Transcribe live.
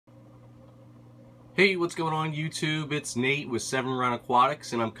Hey, what's going on YouTube? It's Nate with 7 Run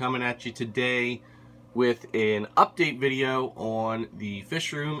Aquatics, and I'm coming at you today with an update video on the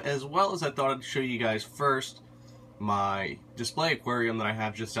fish room, as well as I thought I'd show you guys first my display aquarium that I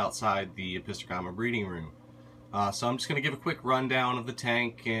have just outside the Epistogramma breeding room. So I'm just going to give a quick rundown of the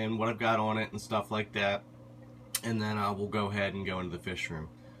tank and what I've got on it and stuff like that, and then we'll go ahead and go into the fish room.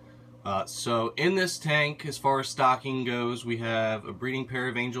 So in this tank, as far as stocking goes, we have a breeding pair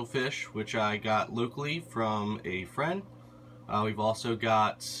of angelfish, which I got locally from a friend. We've also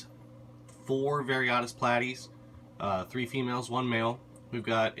got 4 Variatus platies, 3 females, 1 male. We've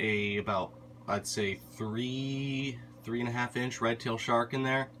got about, I'd say, 3.5 inch red-tailed shark in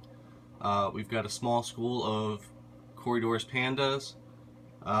there. We've got a small school of Corydorus pandas.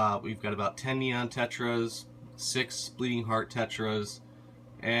 We've got about 10 neon tetras, 6 bleeding heart tetras,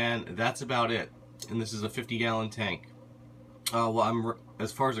 and that's about it. And this is a 50-gallon tank.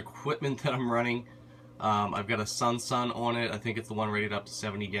 As far as equipment that I'm running, I've got a Sun on it. I think it's the one rated up to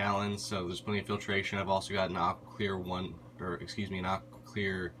 70 gallons, so there's plenty of filtration. I've also got an AquaClear an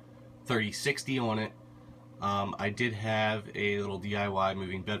AquaClear 3060 on it. I did have a little DIY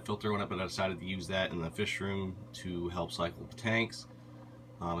moving bed filter on it, but I decided to use that in the fish room to help cycle the tanks.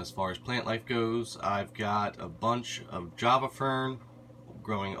 As far as plant life goes, I've got a bunch of Java fern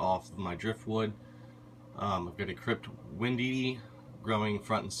growing off of my driftwood. I've got a crypt windidi growing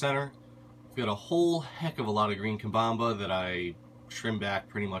front and center. I've got a whole heck of a lot of green kambamba that I trim back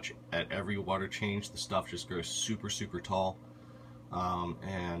pretty much at every water change. The stuff just grows super tall.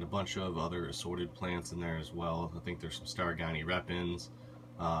 And a bunch of other assorted plants in there as well. I think there's some Staragani repens,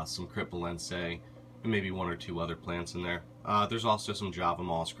 some Cryptolense, and maybe 1 or 2 other plants in there. There's also some Java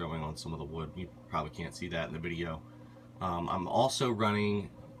moss growing on some of the wood. You probably can't see that in the video. I'm also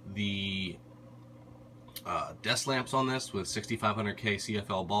running the desk lamps on this with 6500K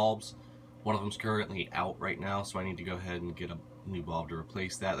CFL bulbs. One of them's currently out right now, so I need to go ahead and get a new bulb to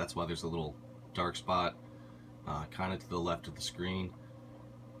replace that. That's why there's a little dark spot kind of to the left of the screen.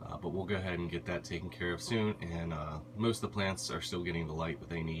 But we'll go ahead and get that taken care of soon, and most of the plants are still getting the light that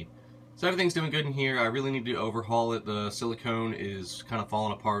they need. So everything's doing good in here. I really need to overhaul it. The silicone is kind of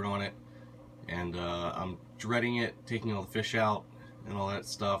falling apart on it, and I'm dreading it, taking all the fish out and all that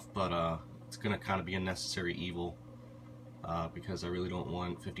stuff, but it's going to kind of be a necessary evil because I really don't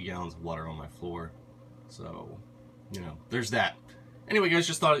want 50 gallons of water on my floor. So, you know, there's that. Anyway, guys,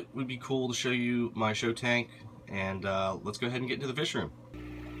 just thought it would be cool to show you my show tank, and let's go ahead and get into the fish room.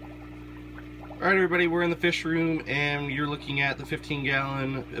 Alright, everybody, we're in the fish room, and you're looking at the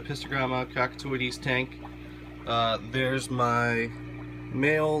 15-gallon Epistogramma cockatoides tank. There's my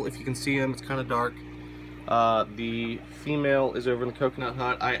male, if you can see him, it's kind of dark. The female is over in the coconut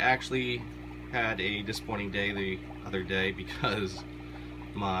hut. I actually had a disappointing day the other day because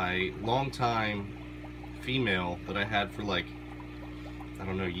my longtime female that I had for like, I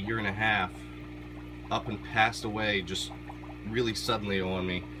don't know, a year and a half up and passed away just really suddenly on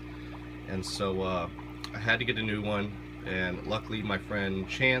me. And so I had to get a new one, and luckily my friend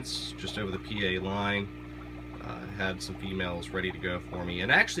Chance, just over the PA line, had some females ready to go for me.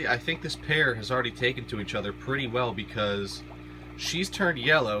 And actually, I think this pair has already taken to each other pretty well because she's turned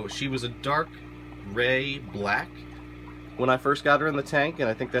yellow. She was a dark gray black when I first got her in the tank, and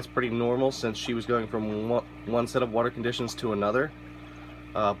I think that's pretty normal since she was going from one set of water conditions to another.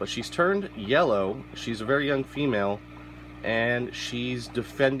 But she's turned yellow. She's a very young female, and she's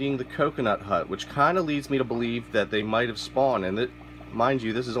defending the coconut hut, which kind of leads me to believe that they might have spawned. And that, mind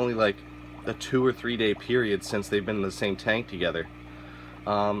you, this is only like a 2 or 3 day period since they've been in the same tank together.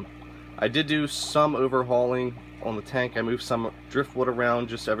 I did do some overhauling on the tank. I moved some driftwood around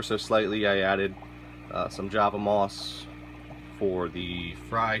just ever so slightly. I added some Java moss for the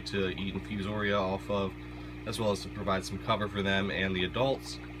fry to eat infusoria off of, as well as to provide some cover for them and the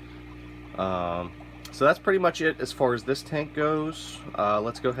adults. So that's pretty much it as far as this tank goes.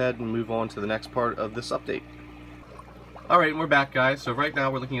 Let's go ahead and move on to the next part of this update. Alright, and we're back, guys. So right now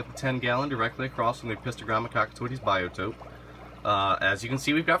we're looking at the 10-gallon directly across from the Epistogramma cockatoides biotope. As you can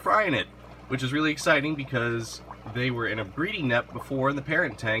see, we've got fry in it, which is really exciting because they were in a breeding net before in the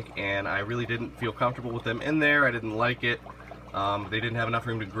parent tank, and I really didn't feel comfortable with them in there. I didn't like it. They didn't have enough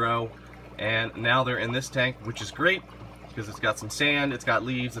room to grow, and now they're in this tank, which is great because it's got some sand, it's got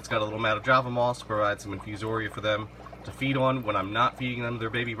leaves, it's got a little mat of Java moss to provide some infusoria for them to feed on when I'm not feeding them their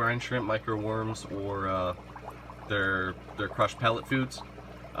baby brine shrimp, microworms, or their crushed pellet foods.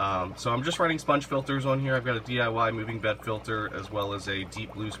 So I'm just running sponge filters on here. I've got a DIY moving bed filter as well as a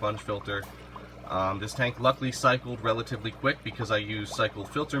deep blue sponge filter. This tank luckily cycled relatively quick because I used cycled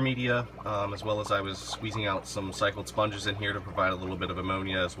filter media, as well as I was squeezing out some cycled sponges in here to provide a little bit of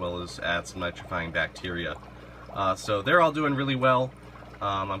ammonia, as well as add some nitrifying bacteria. So they're all doing really well.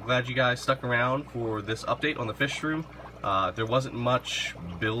 I'm glad you guys stuck around for this update on the Fishroom. There wasn't much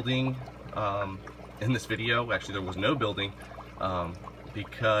building in this video. Actually, there was no building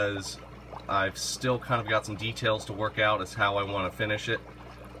because I've still kind of got some details to work out as how I want to finish it.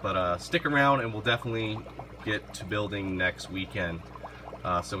 But stick around and we'll definitely get to building next weekend.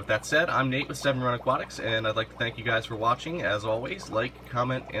 So with that said, I'm Nate with 7 Run Aquatics, and I'd like to thank you guys for watching. As always, like,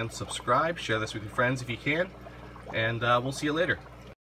 comment, and subscribe. Share this with your friends if you can, and we'll see you later.